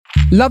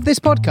Love this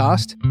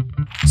podcast?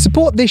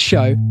 Support this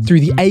show through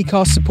the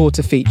Acast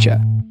supporter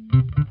feature.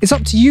 It's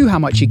up to you how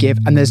much you give,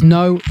 and there's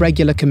no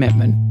regular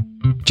commitment.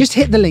 Just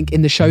hit the link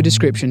in the show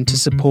description to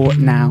support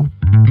now.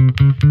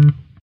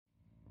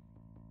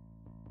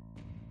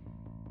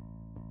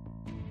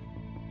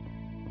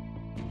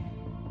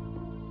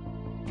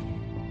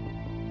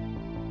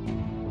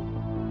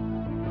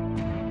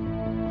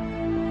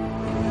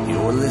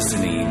 You're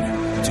listening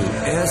to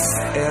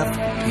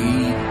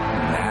SFP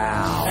Now.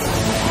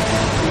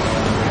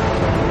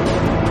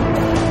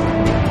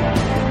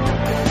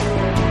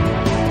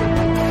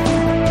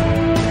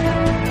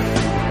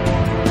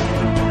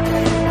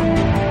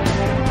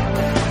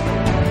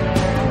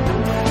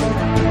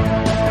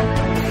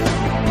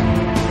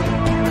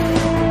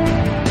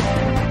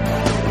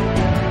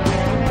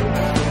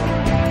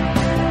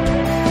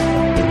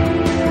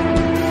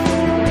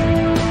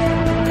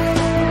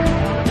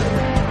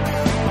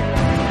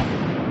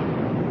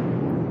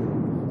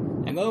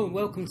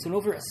 Welcome to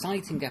another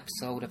exciting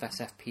episode of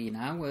SFP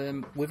Now.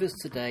 With us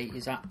today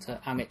is actor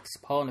Alex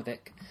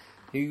Parnevik,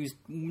 who's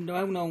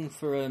well known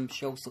for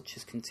shows such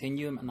as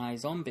Continuum and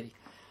iZombie.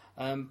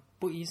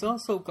 But he's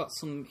also got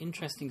some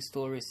interesting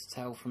stories to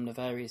tell from the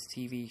various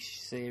TV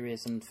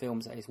series and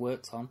films that he's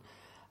worked on,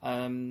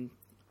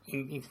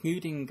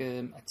 including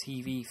a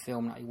TV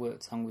film that he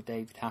worked on with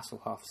David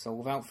Hasselhoff. So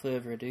without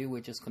further ado,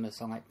 we're just going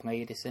to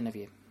play this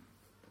interview.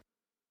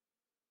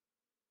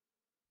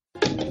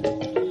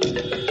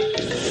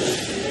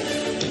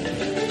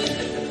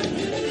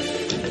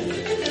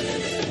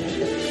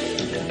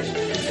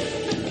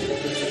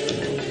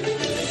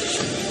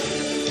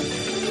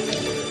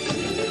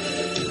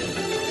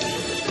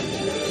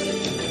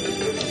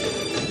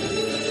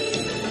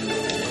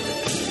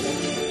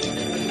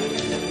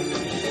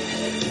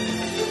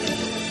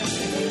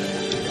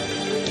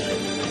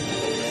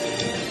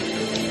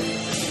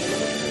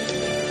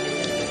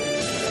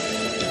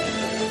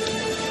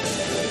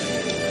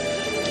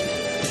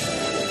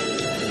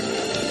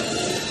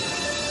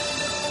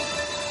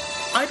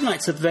 I'd like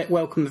to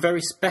welcome a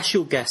very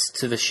special guest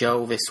to the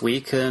show this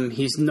week.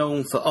 He's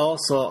known for all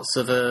sorts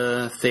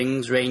of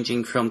things,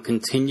 ranging from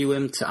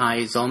Continuum to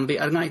iZombie.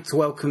 I'd like to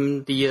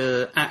welcome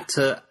the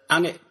actor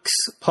Alex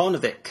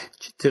Parnevik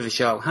to the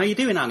show. How are you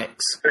doing,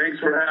 Alex? Thanks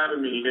for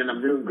having me, and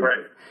I'm doing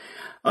great.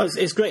 Oh,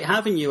 it's great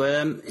having you.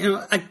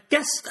 I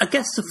guess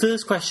the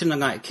first question I'd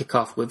like to kick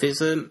off with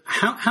is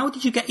how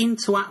did you get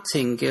into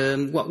acting?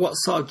 What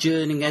sort of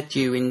journey led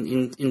you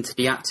into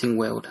the acting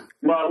world?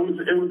 Well,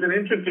 it was an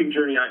interesting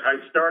journey. I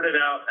started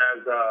out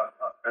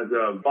as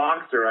a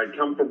boxer. I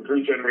come from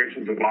 3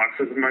 generations of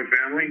boxers in my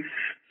family,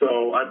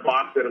 so I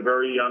boxed at a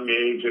very young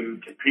age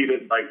and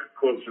competed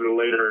closer to the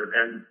later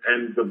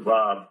ends of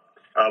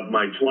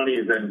my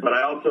 20s. But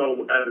I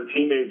also, as a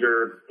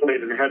teenager,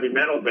 played in a heavy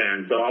metal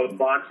band. So I was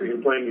boxing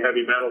and playing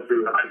heavy metal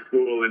through high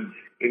school and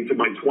into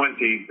my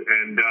 20s.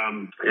 And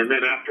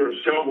then after a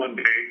show one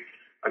day,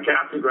 a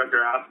casting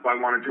director asked if I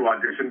wanted to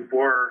audition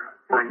for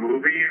a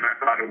movie, and I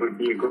thought it would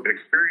be a good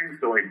experience,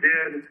 so I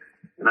did,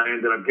 and I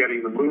ended up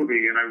getting the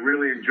movie, and I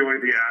really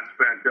enjoyed the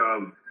aspect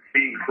of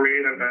being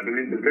creative as an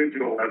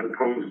individual as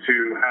opposed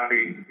to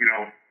having,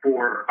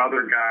 4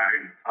 other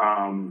guys.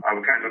 I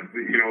would kind of,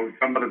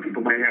 some other people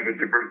may have a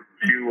different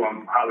view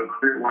on how the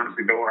career wants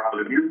to go or how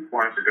the music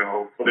wants to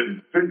go, but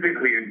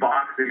physically in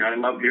boxing, I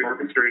love the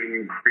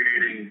orchestrating and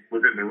creating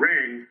within the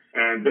ring,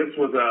 and this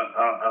was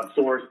a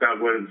source that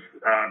was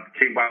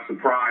came by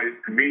surprise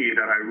to me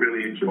that I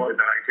really enjoyed,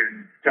 that I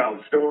can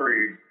tell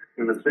stories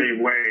in the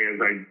same way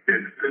as I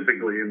did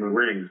physically in the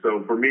ring.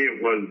 So for me,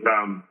 it was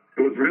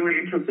really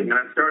interesting, and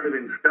I started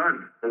in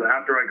stunt. So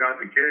after I got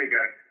the gig,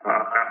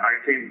 I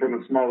came from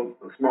a small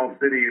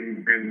city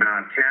in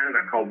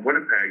Canada called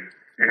Winnipeg,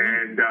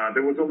 and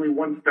there was only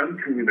one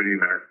stunt community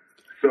there.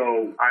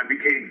 So I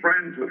became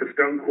friends with the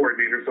stunt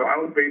coordinator. So I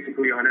was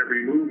basically on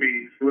every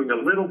movie doing a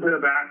little bit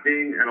of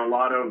acting and a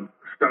lot of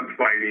stunt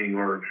fighting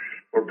or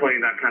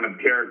playing that kind of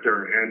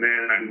character. And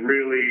then I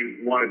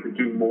really wanted to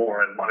do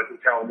more and wanted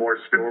to tell more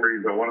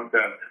stories. I wanted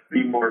to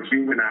be more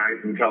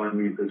humanized in telling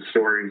these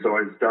stories. So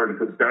I started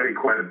to study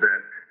quite a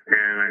bit,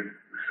 and I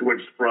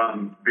switched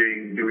from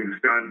doing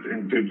stunts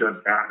into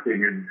just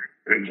acting, and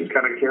it just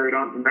kind of carried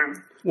on from there.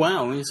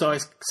 Wow, so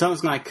it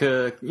sounds like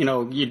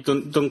you've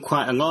done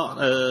quite a lot.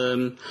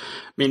 As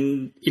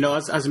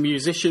a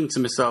musician to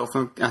myself,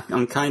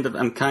 I'm kind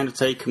of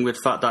taken with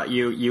the fact that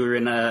you were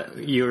in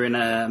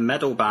a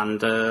metal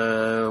band.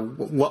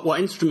 What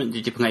instrument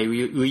did you play? Were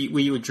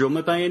you a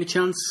drummer by any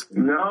chance?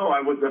 No, I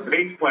was a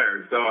bass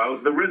player, so I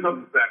was the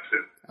rhythm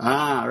section.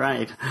 Ah,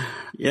 right.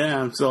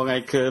 Yeah, so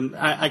I kind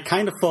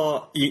of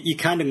thought you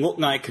kind of looked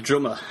like a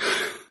drummer.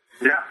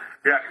 Yeah,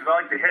 because I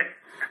like to hit.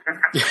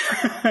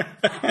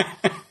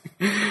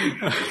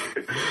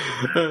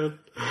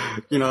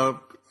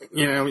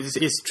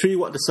 It's true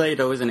what they say,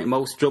 though, isn't it?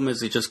 Most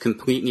drummers are just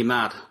completely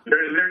mad.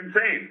 They're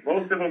insane.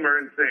 Most of them are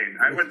insane.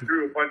 I went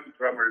through a bunch of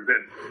drummers,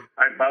 and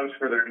I vouch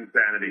for their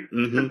insanity.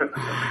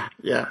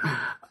 Yeah.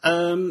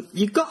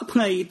 You got to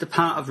play the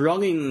part of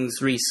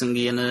Rollins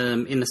recently in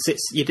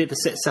you did a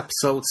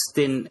 6-episode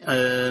stint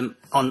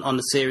on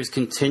the series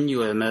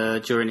Continuum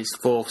during its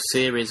 4th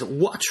series.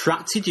 What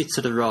attracted you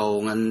to the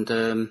role? And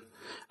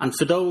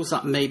for those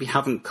that maybe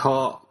haven't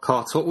caught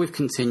up with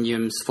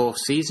Continuum's 4th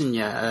season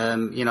yet,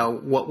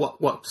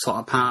 what sort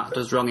of part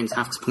does Rollins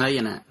have to play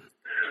in it?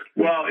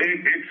 Well,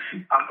 it's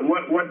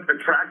what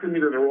attracted me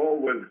to the role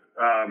was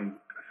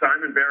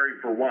Simon Barry,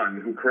 for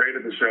one, who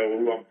created the show,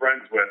 who I'm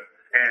friends with.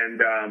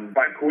 And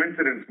by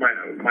coincidence,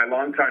 my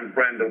longtime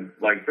friend of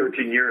like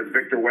 13 years,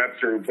 Victor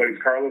Webster, who plays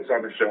Carlos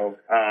on the show,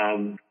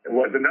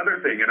 was another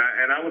thing.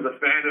 And I was a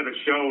fan of the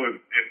show.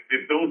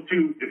 If those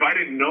two, if I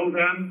didn't know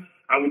them,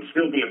 I would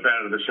still be a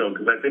fan of the show,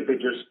 because I think they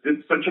just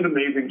did such an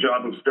amazing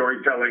job of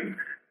storytelling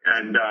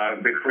and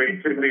the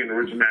creativity and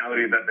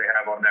originality that they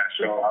have on that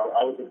show.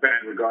 I was a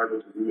fan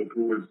regardless of who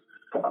was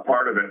a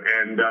part of it.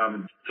 And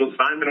so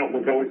Simon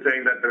was always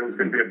saying that there was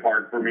going to be a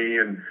part for me,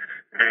 and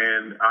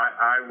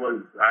I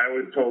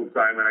always told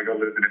Simon, I go,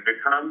 listen, if it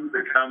comes,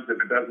 it comes. If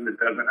it doesn't,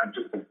 it doesn't. I'm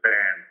just a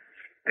fan.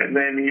 And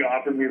then he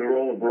offered me the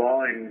role of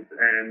Rawlings,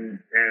 and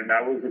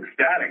I was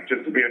ecstatic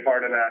just to be a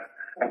part of that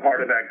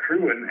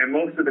crew. And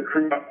most of the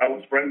crew I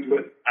was friends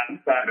with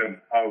outside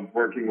of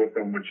working with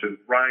them, which is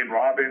Ryan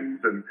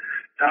Robbins and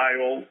Ty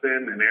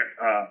Olson and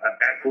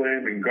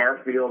Eklund and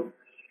Garfield.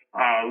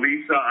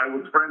 Lisa, I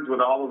was friends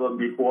with all of them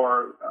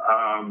before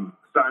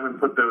Simon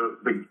put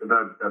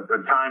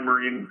the Time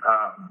Marine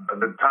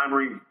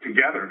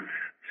together.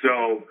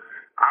 So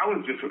I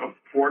was just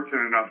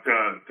fortunate enough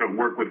to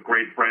work with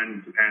great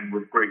friends and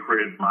with great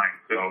creative minds.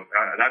 So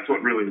that's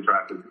what really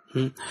attracted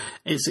me.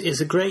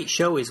 It's a great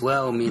show as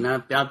well. I mean,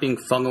 I've been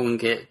following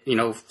it,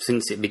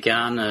 since it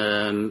began,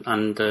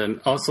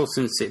 and also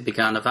since it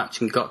began, I've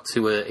actually got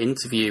to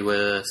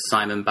interview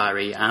Simon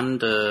Barry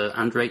and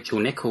Rachel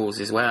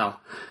Nichols as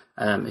well.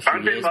 Aren't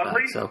they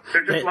lovely? So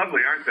they're just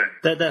lovely, aren't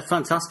they? They're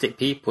fantastic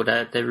people.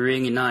 They're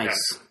really nice.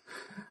 Yeah.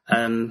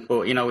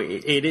 But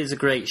it is a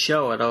great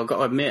show, and I've got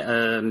to admit,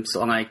 the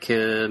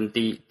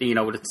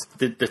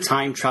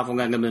time travel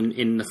element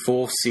in the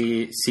 4th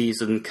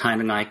season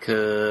kind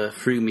of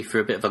threw me for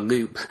a bit of a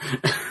loop.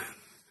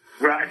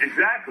 Right,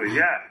 exactly,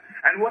 yeah.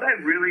 And what I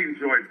really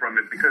enjoyed from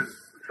it, because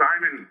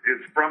Simon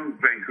is from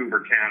Vancouver,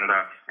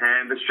 Canada,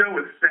 and the show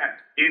is set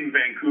in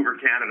Vancouver,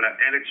 Canada,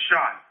 and it's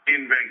shot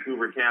in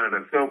Vancouver,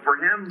 Canada. So for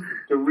him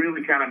to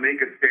really kind of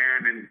make a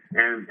stand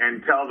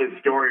and tell this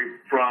story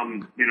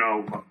from,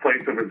 a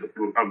place of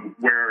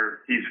where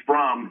he's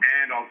from,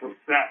 and also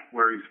set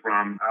where he's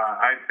from,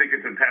 I think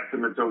it's a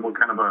testament to what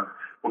kind of a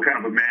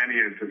man he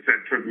is, to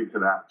set tribute to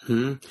that.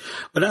 Mm-hmm.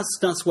 But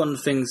that's one of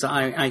the things that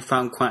I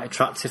found quite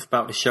attractive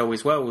about the show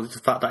as well, was the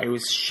fact that it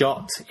was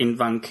shot in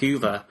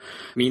Vancouver.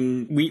 I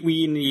mean,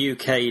 we in the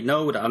UK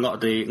know that a lot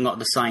of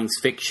the science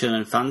fiction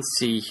and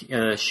fantasy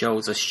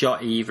shows are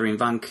shot either in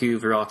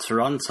Vancouver or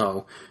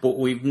Toronto, but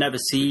we've never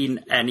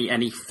seen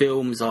any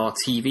films or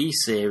TV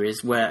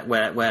series where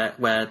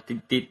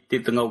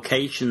the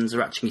locations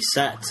are actually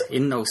set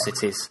in those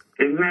cities.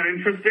 Isn't that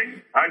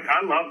interesting? I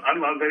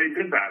love that he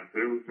did that.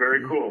 It was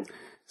very cool.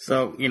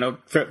 So,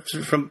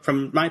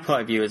 from my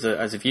point of view as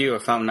a viewer, I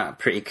found that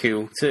pretty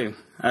cool too.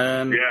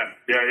 Yeah.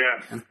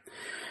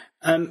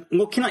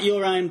 Looking at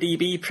your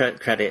IMDb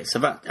credits,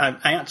 I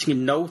actually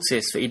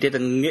noticed that you did a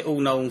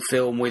little-known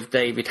film with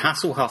David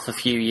Hasselhoff a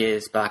few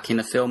years back in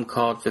a film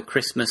called The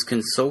Christmas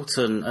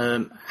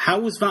Consultant. How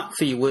was that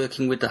for you,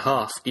 working with the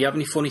Hoff? Do you have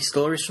any funny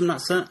stories from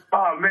that set?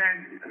 Oh,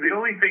 man, the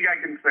only thing I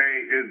can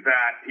say is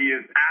that he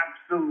is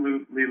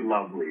absolutely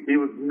lovely. He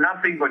was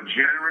nothing but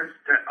generous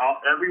to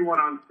everyone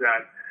on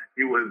set.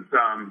 He was...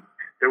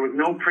 there was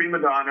no prima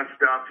donna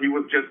stuff. He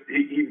was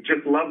he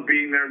just loved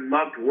being there,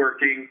 loved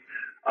working.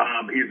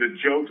 He's a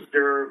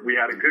jokester. We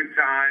had a good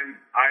time.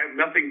 I have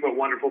nothing but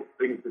wonderful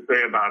things to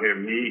say about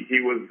him.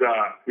 He was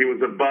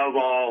above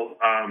all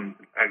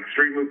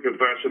extremely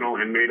professional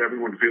and made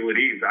everyone feel at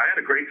ease. I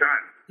had a great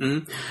time.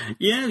 Mm-hmm.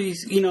 Yeah,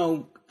 he's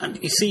you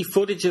see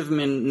footage of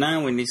him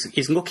now, and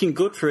he's looking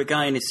good for a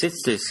guy in his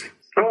 60s.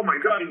 Oh my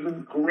God, he's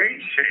in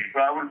great shape.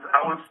 I was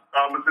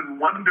in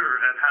wonder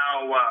at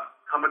how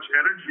much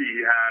energy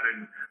he had,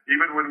 and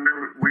even when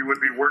we would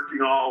be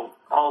working all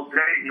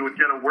day, he would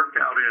get a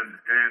workout in,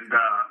 and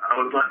I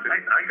was like,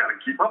 I got to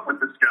keep up with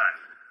this guy.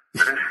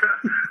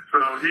 So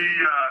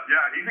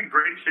he's in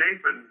great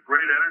shape and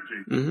great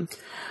energy. Mm-hmm.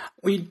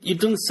 Well, you've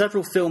done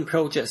several film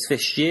projects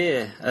this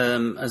year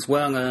as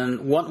well,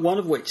 and one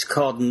of which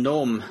called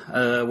Numb,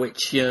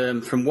 which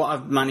from what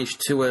I've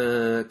managed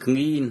to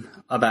glean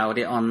about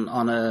it on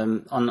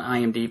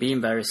IMDb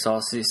and various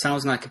sources, it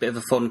sounds like a bit of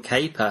a fun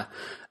caper.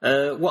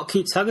 What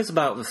can you tell us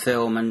about the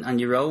film and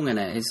your role in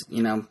it?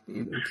 We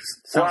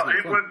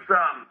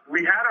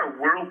had our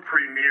world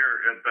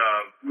premiere at the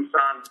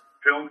Busan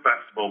Film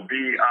Festival,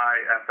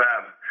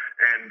 BIFF,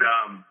 and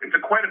it's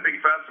quite a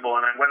big festival.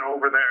 And I went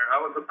over there. I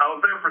was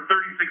there for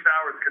 36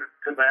 hours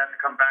because I had to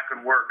come back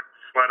and work.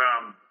 But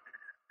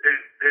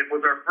it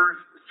was our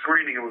first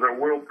screening. It was our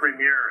world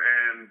premiere,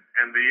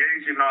 and the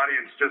Asian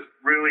audience just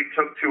really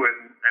took to it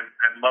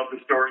and loved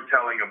the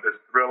storytelling of this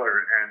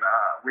thriller. And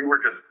we were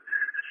just,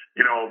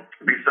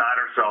 beside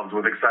ourselves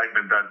with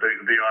excitement that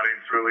the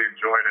audience really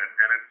enjoyed it.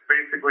 And it's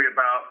basically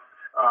about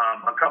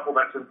a couple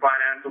that's in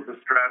financial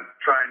distress,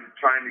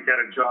 trying to get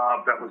a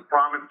job that was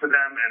promised to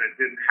them, and it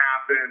didn't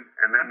happen.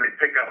 And then they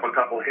pick up a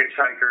couple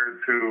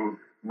hitchhikers who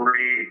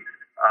Marie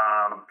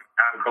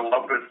Abigail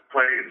Lopez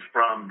plays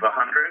from The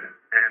 100,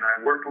 and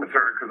I worked with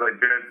her because I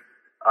did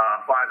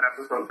 5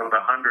 episodes of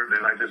The 100,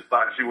 and I just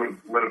thought she would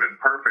have been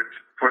perfect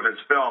for this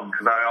film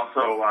because I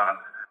also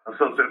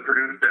associate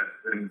produced it,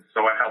 and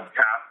so I helped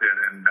cast it,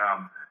 and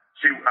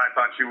I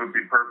thought she would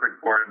be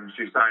perfect for it, and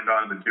she signed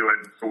on to do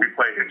it. So we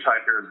play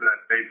hitchhikers that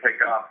they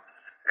pick up,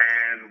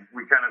 and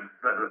we kind of,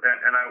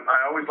 and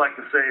I always like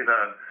to say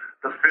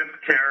the fifth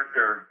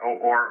character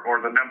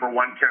or the number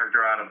one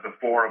character out of the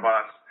 4 of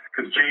us,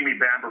 because Jamie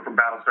Bamber from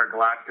Battlestar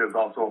Galactica is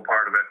also a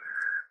part of it.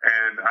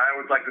 And I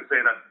always like to say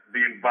that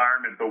the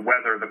environment, the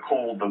weather, the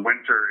cold, the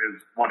winter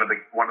is one of the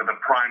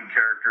prime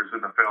characters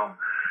in the film.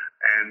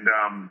 And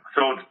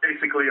so it's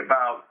basically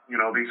about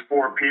these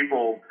 4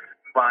 people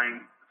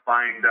find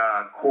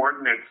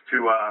coordinates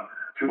to a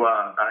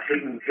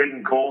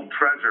hidden gold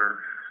treasure,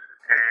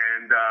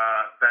 and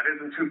that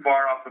isn't too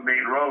far off the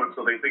main road.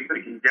 So they think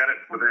they can get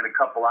it within a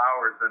couple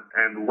hours,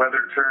 and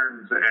weather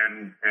turns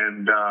and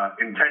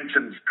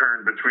intentions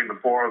turn between the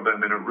 4 of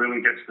them, and it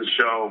really gets to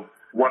show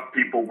what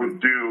people would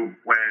do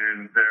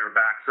when their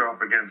backs are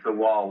up against the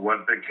wall,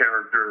 what their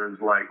character is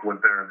like, what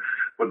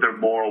their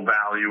moral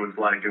value is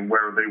like, and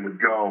where they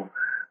would go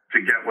to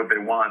get what they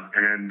want.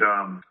 And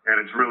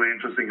it's really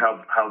interesting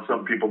how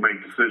some people make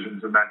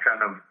decisions in that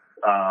kind of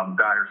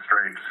dire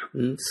straits.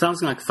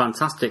 Sounds like a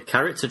fantastic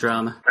character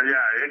drama.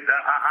 Yeah,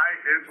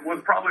 it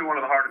was probably one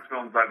of the hardest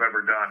films I've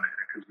ever done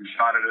because we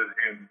shot it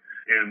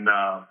in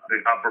the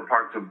upper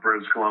parts of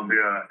British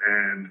Columbia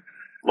and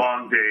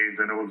long days,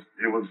 and it was.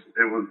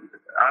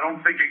 I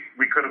don't think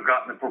we could have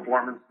gotten the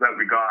performance that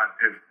we got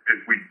if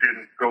we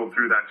didn't go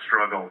through that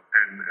struggle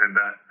and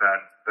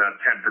that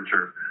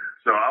temperature.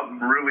 So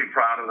I'm really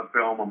proud of the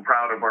film. I'm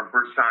proud of our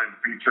first-time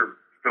feature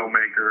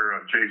filmmaker,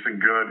 Jason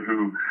Good,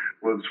 who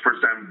was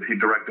first time he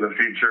directed a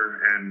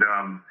feature, and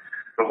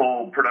the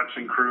whole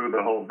production crew.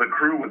 The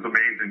crew was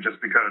amazing,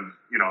 just because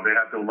they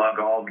had to lug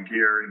all the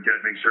gear and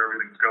make sure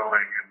everything's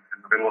going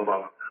in the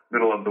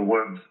middle of the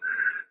woods.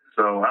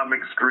 So I'm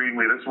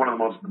extremely. This is one of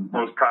the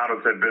most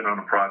proudest I've been on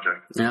a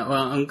project. Yeah,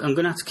 well, I'm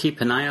going to have to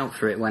keep an eye out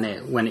for it when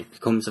it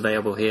becomes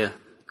available here.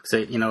 So,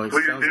 it sounds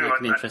like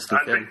an interesting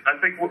film. I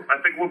think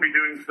we'll be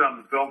doing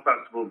some film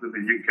festivals in the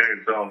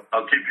UK, so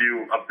I'll keep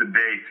you up to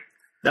date.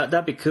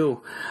 That'd be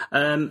cool.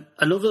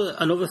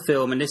 Another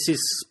film, and this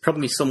is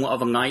probably somewhat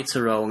of a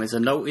lighter role, is I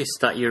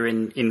noticed that you're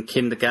in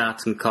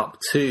Kindergarten Cop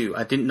 2.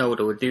 I didn't know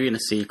they were doing a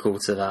sequel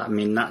to that. I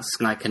mean, that's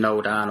like an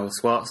old Arnold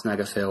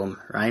Schwarzenegger film,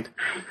 right?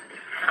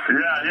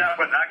 Yeah,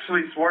 but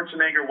actually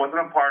Schwarzenegger wasn't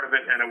a part of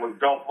it, and it was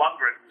Dolph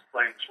Lundgren who was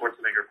playing the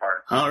Schwarzenegger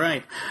part. All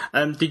right.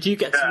 Did you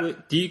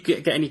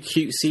get any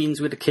cute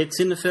scenes with the kids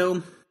in the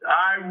film?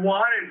 I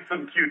wanted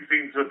some cute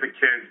scenes with the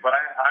kids, but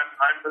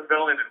I'm the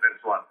villain in this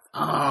one.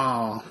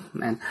 Oh,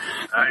 man.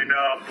 I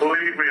know.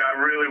 Believe me, I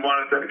really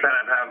wanted to kind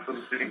of have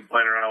some scenes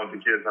playing around with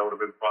the kids. That would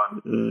have been fun.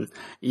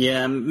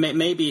 Yeah,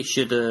 maybe you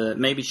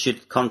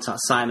should contact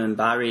Simon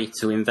Barry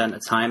to invent a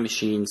time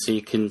machine so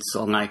you can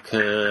sort of like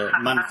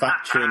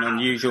manufacture an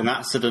unusual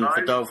accident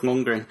for Dolph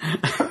Lundgren.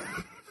 I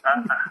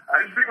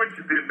see what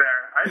you did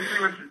there.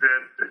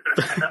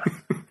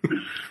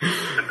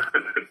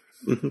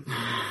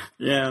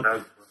 Yeah.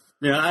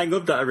 Yeah, I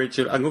love that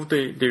original. I love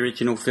the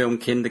original film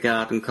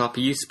Kindergarten Cop.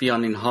 It used to be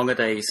on in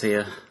holidays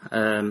here.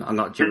 I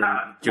got during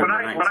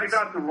when I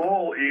got the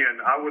role, Ian,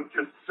 I was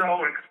just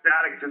so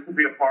ecstatic just to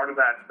be a part of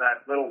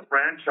that little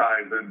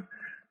franchise and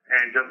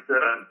just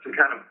to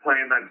kind of play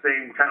in that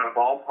same kind of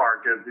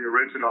ballpark as the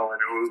original,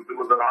 and it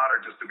was an honor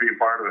just to be a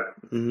part of it.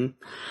 Mm-hmm.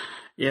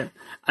 Yeah,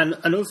 and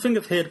another thing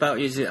I've heard about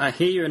is I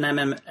hear you're an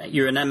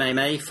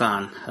MMA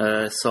fan.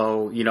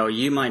 So you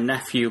and my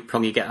nephew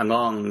probably get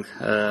along.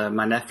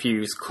 My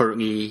nephew's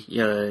currently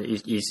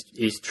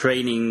he's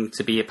training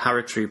to be a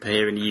paratrooper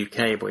here in the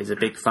UK, but he's a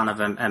big fan of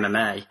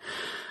MMA.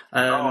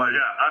 I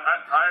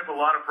have a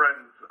lot of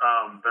friends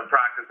that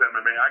practice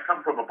MMA. I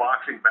come from a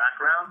boxing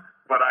background,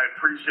 but I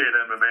appreciate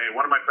MMA.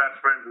 One of my best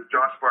friends is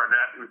Josh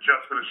Barnett, who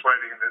just finished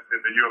fighting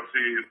in the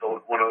UFC,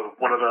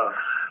 one of the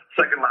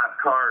second last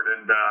card,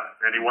 and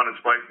he won his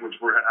fight, which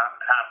we're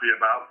happy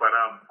about. But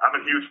I'm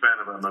a huge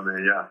fan of MMA.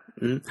 Yeah.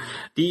 Mm.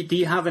 Do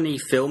you have any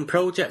film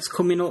projects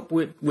coming up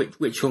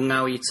which will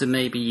allow you to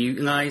maybe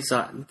utilise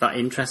that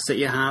interest that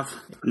you have?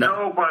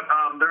 No, but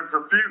there's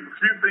a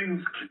few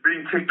things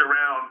being kicked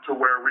around to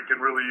where we can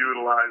really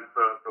utilize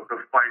the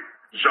fight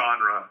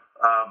genre.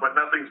 But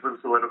nothing's been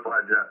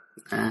solidified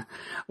yet.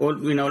 Well,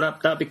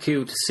 that'd be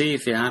cool to see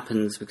if it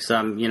happens, because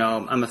I'm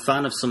a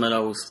fan of some of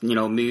those,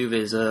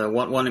 movies.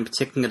 One in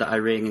particular that I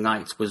really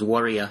liked was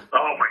Warrior.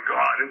 Oh my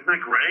God, isn't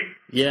it great?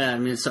 Yeah, I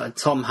mean, sort of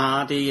Tom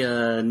Hardy,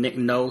 Nick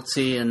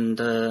Nolte, and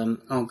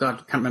oh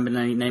god, I can't remember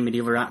the name of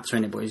the other actor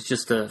in it, but it's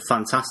just a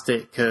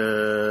fantastic.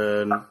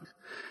 I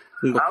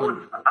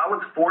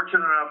was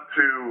fortunate enough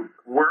to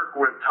work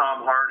with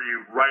Tom Hardy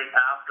right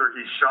after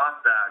he shot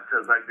that,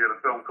 because I did a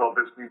film called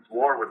This Means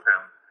War with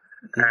him,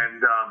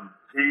 and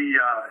he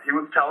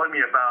was telling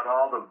me about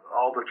all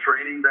the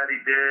training that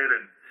he did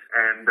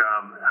and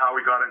how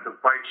he got into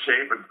fighter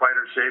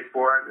shape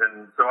for it,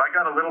 and so I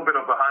got a little bit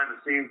of behind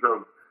the scenes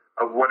of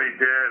what he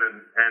did,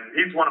 and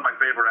he's one of my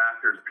favorite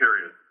actors,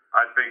 period.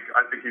 I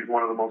think he's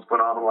one of the most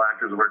phenomenal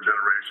actors of our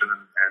generation,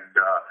 and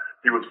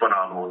he was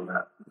phenomenal in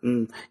that.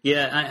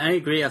 Yeah, I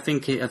agree. I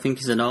think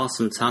he's an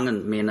awesome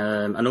talent. I mean,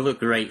 another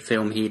great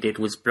film he did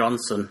was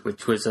Bronson,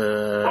 which was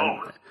Bronson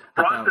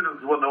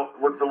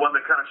was the one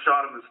that kind of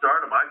shot him to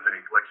stardom, I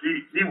think. Like,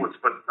 he was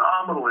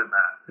phenomenal in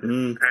that.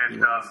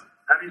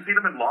 Have you seen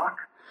him in Locke?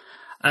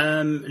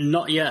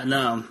 Not yet,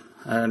 no.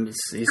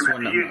 It's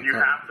one that you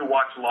have to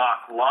watch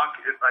Locke. Locke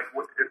is like,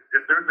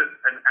 if there's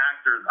an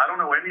actor, I don't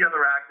know any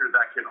other actor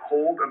that can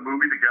hold a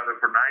movie together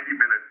for 90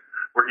 minutes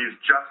where he's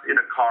just in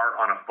a car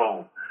on a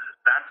phone.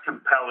 That's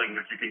compelling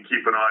if you can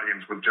keep an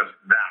audience with just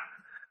that.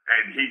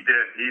 And he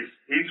did.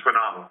 He's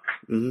phenomenal.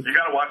 Mm-hmm. You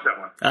got to watch that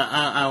one.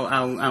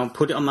 I'll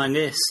put it on my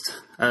list.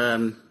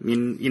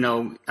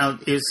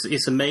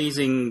 It's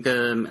amazing.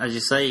 As you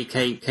say,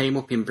 he came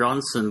up in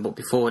Bronson, but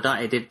before that,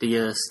 he did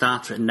the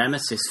Star Trek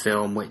Nemesis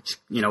film, which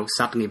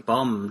sadly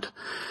bombed.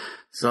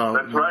 So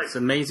that's right. It's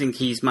amazing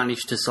he's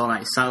managed to sort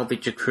of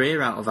salvage a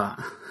career out of that.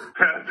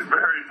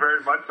 Very, very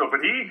much so.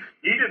 But he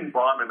didn't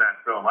bomb in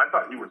that film. I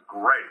thought he was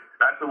great.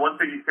 That's the one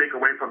thing you take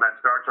away from that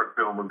Star Trek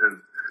film was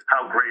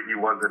how great he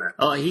was in it.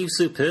 Oh, he was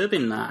superb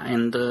in that,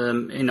 and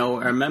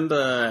I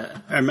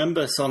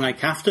remember sort of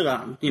like after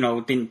that,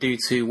 didn't do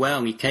too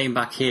well. He came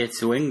back here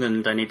to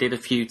England and he did a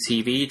few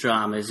TV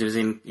dramas.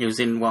 He was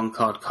in one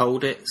called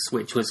Codex,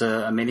 which was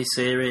a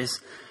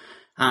miniseries,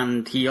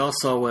 and he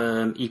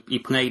also he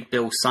played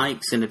Bill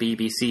Sykes in the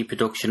BBC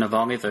production of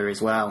Oliver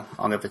as well,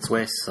 Oliver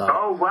Twist. So.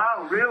 Oh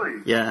wow,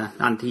 really? Yeah,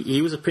 and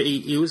he was a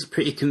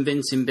pretty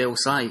convincing Bill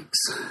Sykes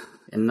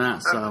in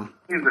that. That's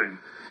amazing.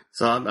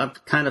 So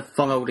I've kind of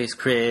followed his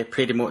career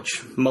pretty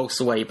much most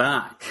of the way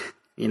back,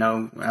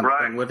 I've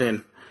been with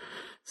him,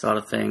 sort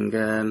of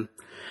thing.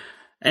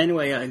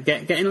 Anyway,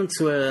 getting on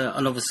to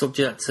another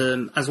subject,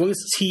 as well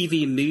as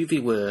TV and movie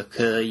work,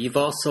 you've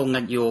also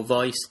lent your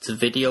voice to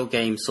video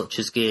games such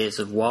as Gears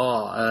of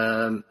War.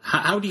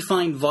 How do you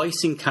find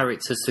voicing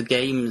characters for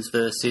games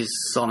versus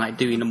sort of like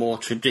doing the more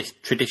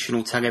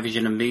traditional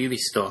television and movie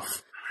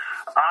stuff?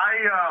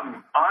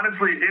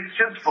 Honestly, it's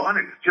just fun.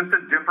 It's just a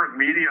different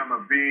medium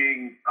of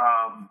being,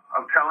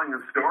 of telling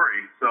a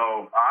story.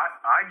 So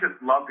I just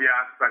love the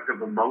aspect of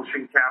the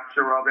motion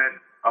capture of it,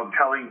 of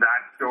telling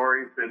that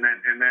story, and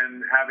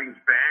then having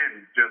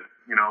fans just,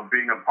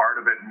 being a part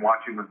of it and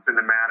watching the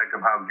cinematic of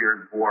how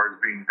Gears of War is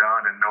being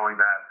done and knowing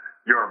that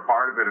you're a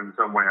part of it in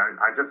some way.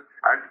 I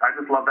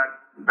just love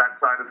that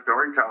side of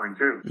storytelling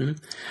too. Mm-hmm.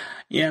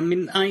 Yeah, I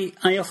mean,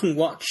 I often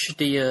watch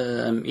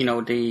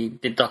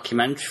the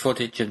documentary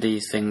footage of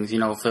these things,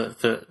 of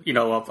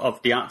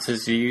the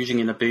actors you're using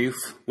in a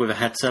booth with a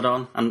headset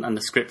on and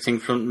the script in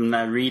front of them,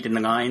 they're reading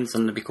the lines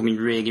and they're becoming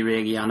really,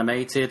 really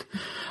animated.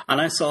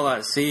 And I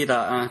see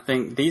that and I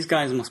think these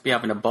guys must be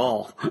having a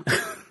ball.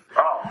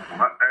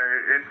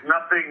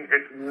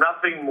 It's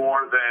nothing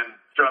more than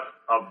just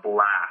a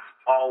blast.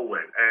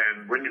 Always,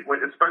 and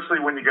especially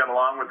when you get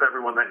along with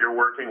everyone that you're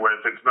working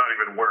with, it's not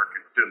even work;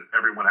 it's just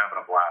everyone having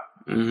a blast.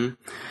 Mm-hmm.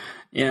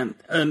 Yeah.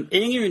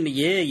 Earlier in the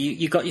year,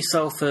 you got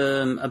yourself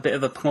a bit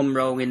of a plum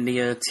role in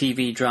the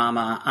TV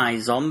drama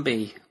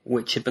iZombie,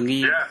 which I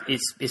believe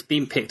is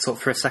being picked up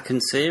for a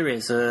second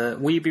series.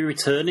 Will you be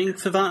returning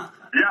for that?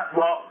 Yeah.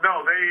 Well,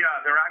 no,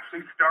 they're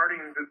actually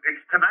starting.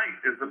 It's tonight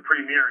is the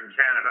premiere in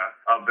Canada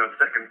of the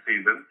second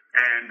season,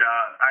 and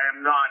I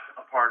am not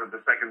a part of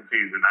the second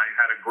season. I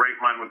had a great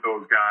run with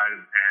those guys,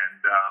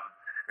 and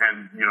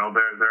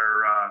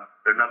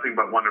they're nothing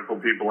but wonderful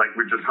people. Like,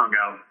 we just hung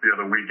out the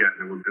other weekend.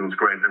 It was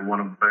great. They're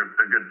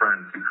good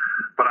friends.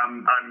 But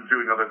I'm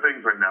doing other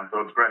things right now,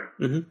 so it's great.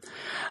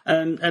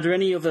 Mm-hmm. Are there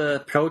any other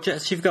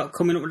projects you've got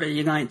coming up that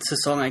you'd like to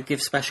sort of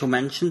give special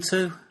mention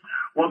to?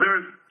 Well,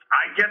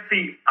 I get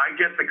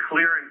the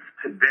clearance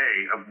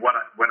today of when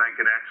I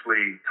can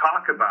actually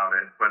talk about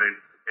it, but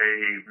it's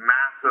a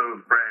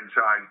massive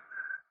franchise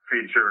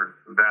feature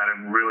that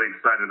I'm really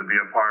excited to be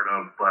a part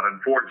of, but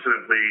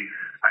unfortunately,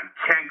 I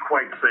can't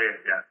quite say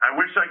it yet. I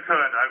wish I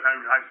could.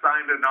 I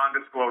signed a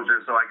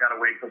non-disclosure, so I got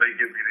to wait till they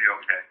give me the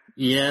okay.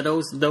 Yeah,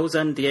 those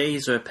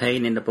NDAs are a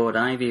pain in the butt.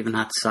 I've even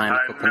had to sign a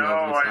couple of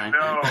those. I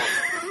know.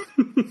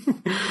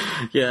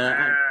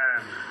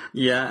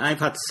 Yeah, I've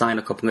had to sign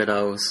a couple of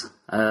those.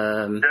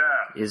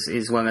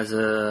 As well as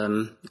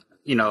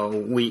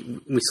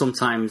we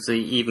sometimes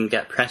even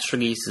get press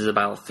releases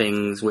about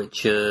things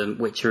which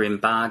are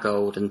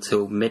embargoed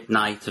until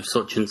midnight of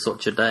such and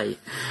such a day.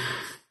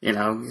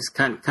 It's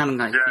kind of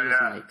like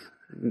feels like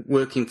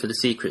working for the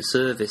Secret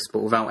Service,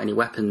 but without any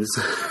weapons.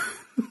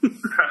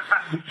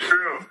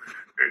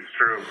 It's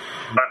true.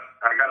 But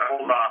I got to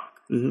hold off.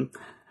 Mm-hmm.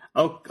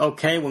 Oh,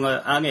 okay,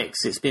 well,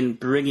 Alex, it's been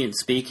brilliant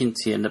speaking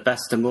to you, and the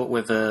best of luck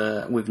with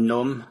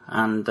Numb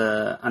and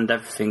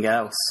everything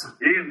else.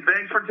 Ian,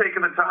 thanks for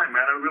taking the time,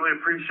 man. I really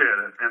appreciate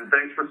it, and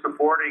thanks for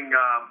supporting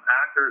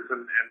actors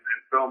and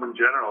film in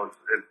general.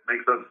 It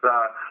makes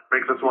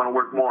us want to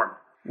work more.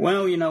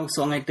 Well,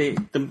 sort of like the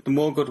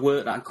more good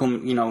work that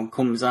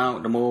comes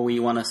out, the more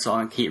we want to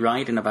sort of keep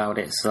writing about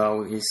it.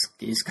 So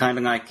it's kind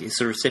of like it's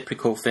a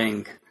reciprocal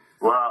thing.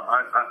 Well,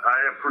 I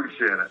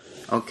appreciate it.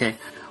 Okay.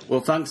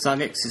 Well, thanks,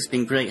 Alex. It's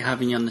been great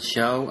having you on the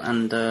show,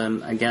 and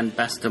again,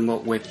 best of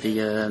luck with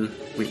the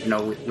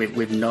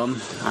with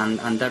Numb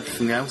and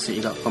everything else that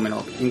you got coming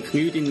up,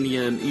 including the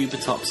Uber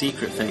Top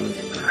Secret thing.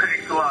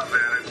 Thanks a lot, man.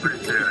 I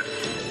appreciate it.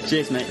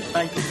 Cheers, mate.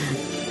 Bye.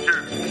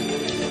 Sure.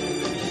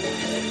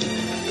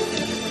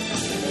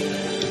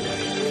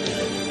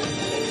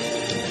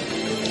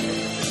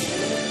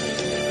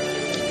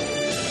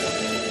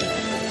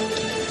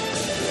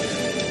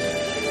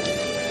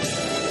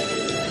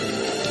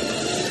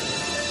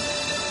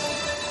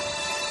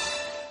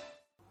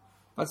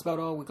 That's about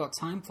all we've got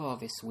time for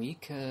this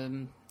week.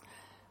 I'd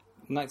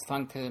like to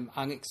thank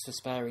Alex for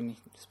sparing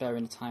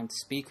the time to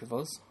speak with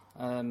us.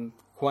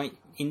 Quite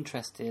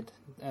interested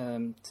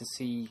to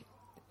see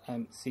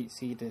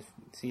the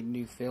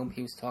new film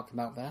he was talking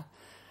about there.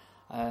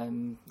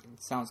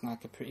 It sounds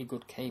like a pretty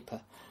good caper.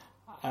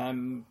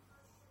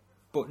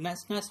 But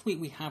next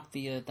week we have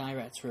the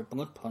director of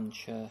Blood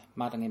Punch,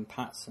 Madeline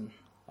Patson.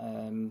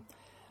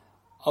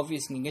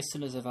 Obviously,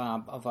 listeners of our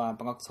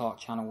Blog Talk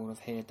channel will have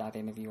heard that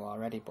interview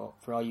already, but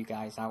for all you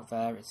guys out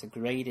there, it's a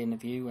great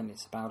interview and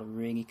it's about a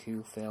really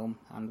cool film,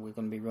 and we're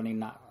going to be running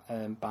that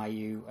by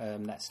you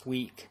next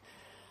week.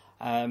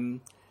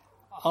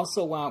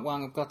 Also, while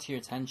I've got your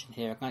attention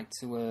here, I'd like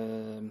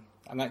to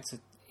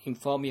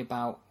inform you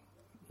about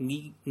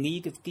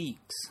League of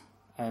Geeks.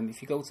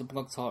 If you go to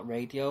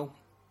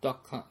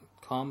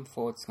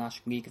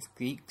blogtalkradio.com/League of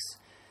Geeks,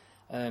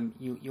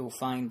 you'll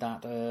find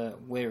that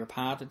we're a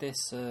part of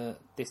this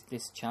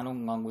channel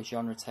along with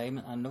Genre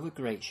Entertainment, another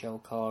great show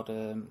called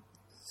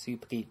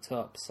Super Geeked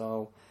Up.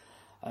 So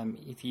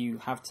if you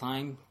have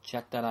time,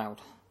 check that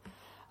out.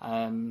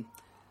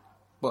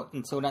 But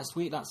until next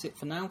week, that's it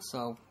for now.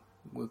 So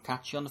we'll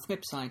catch you on the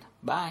flip side.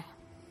 Bye.